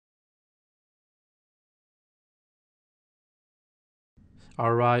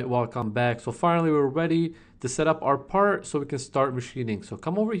All right, welcome back. So finally we're ready to set up our part so we can start machining. So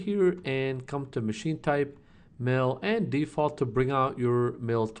come over here and come to machine type, mill, and default to bring out your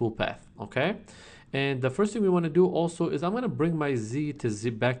mill toolpath, okay? And the first thing we want to do also is I'm going to bring my Z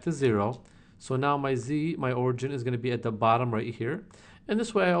back to 0. So now my Z, my origin, is going to be at the bottom right here. And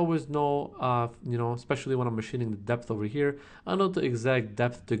this way I always know, especially when I'm machining the depth over here, I know the exact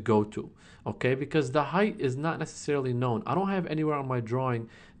depth to go to, okay? Because the height is not necessarily known. I don't have anywhere on my drawing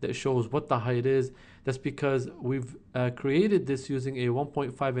that shows what the height is. That's because we've created this using a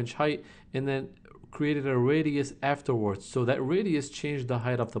 1.5 inch height and then created a radius afterwards. So that radius changed the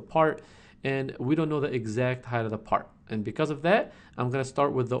height of the part, and we don't know the exact height of the part. And because of that, I'm going to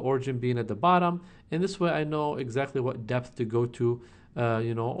start with the origin being at the bottom, and this way I know exactly what depth to go to,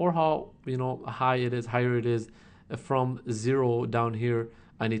 or how higher it is from 0 down here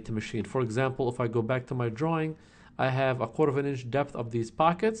I need to machine. For example, if I go back to my drawing, I have a 1/4 of an inch depth of these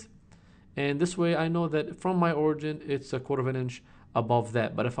pockets, and this way I know that from my origin it's a 1/4 of an inch above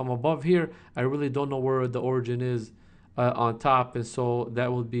that. But if I'm above here, I really don't know where the origin is on top, and so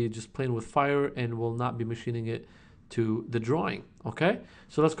that will be just playing with fire and will not be machining it to the drawing. Okay,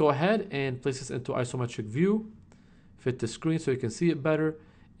 so let's go ahead and place this into isometric view, fit the screen so you can see it better,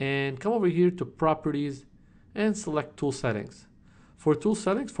 and come over here to properties and select tool settings. For tool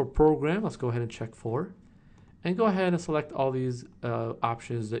settings for program, let's go ahead and check for, and go ahead and select all these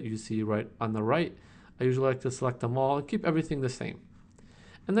options that you see right on the right. I usually like to select them all and keep everything the same,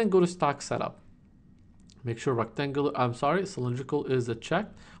 and then go to stock setup. Make sure cylindrical is a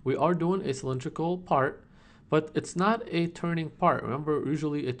check. We are doing a cylindrical part, but it's not a turning part. Remember,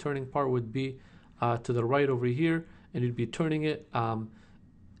 usually a turning part would be to the right over here, and you'd be turning it.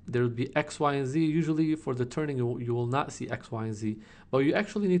 There would be X, Y, and Z. Usually for the turning, you will not see X, Y, and Z, but you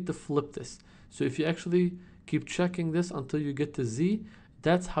actually need to flip this. So if you actually keep checking this until you get to Z,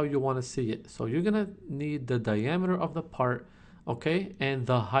 that's how you want to see it. So you're gonna need the diameter of the part, okay, and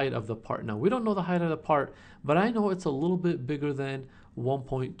the height of the part. Now we don't know the height of the part, but I know it's a little bit bigger than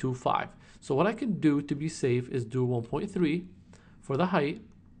 1.25. So what I can do to be safe is do 1.3 for the height.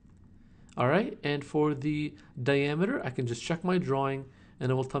 All right, and for the diameter, I can just check my drawing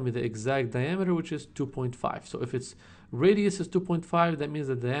and it will tell me the exact diameter, which is 2.5. So if its radius is 2.5, that means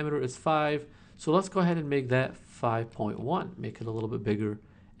the diameter is 5. So let's go ahead and make that 5.1, make it a little bit bigger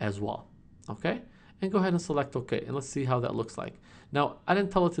as well, okay? And go ahead and select OK, and let's see how that looks like. Now, I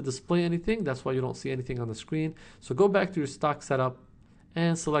didn't tell it to display anything, that's why you don't see anything on the screen. So go back to your stock setup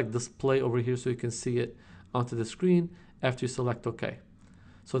and select display over here so you can see it onto the screen after you select OK.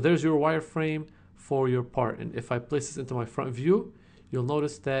 So there's your wireframe for your part, and if I place this into my front view, you'll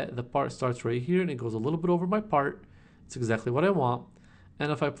notice that the part starts right here and it goes a little bit over my part. It's exactly what I want.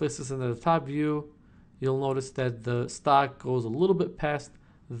 And if I place this into the top view, you'll notice that the stock goes a little bit past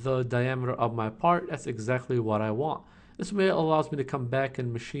the diameter of my part. That's exactly what I want. This way it allows me to come back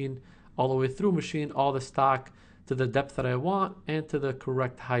and machine all the way through, machine all the stock to the depth that I want and to the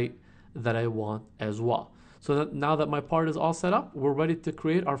correct height that I want as well. So that now that my part is all set up, we're ready to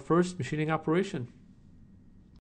create our first machining operation.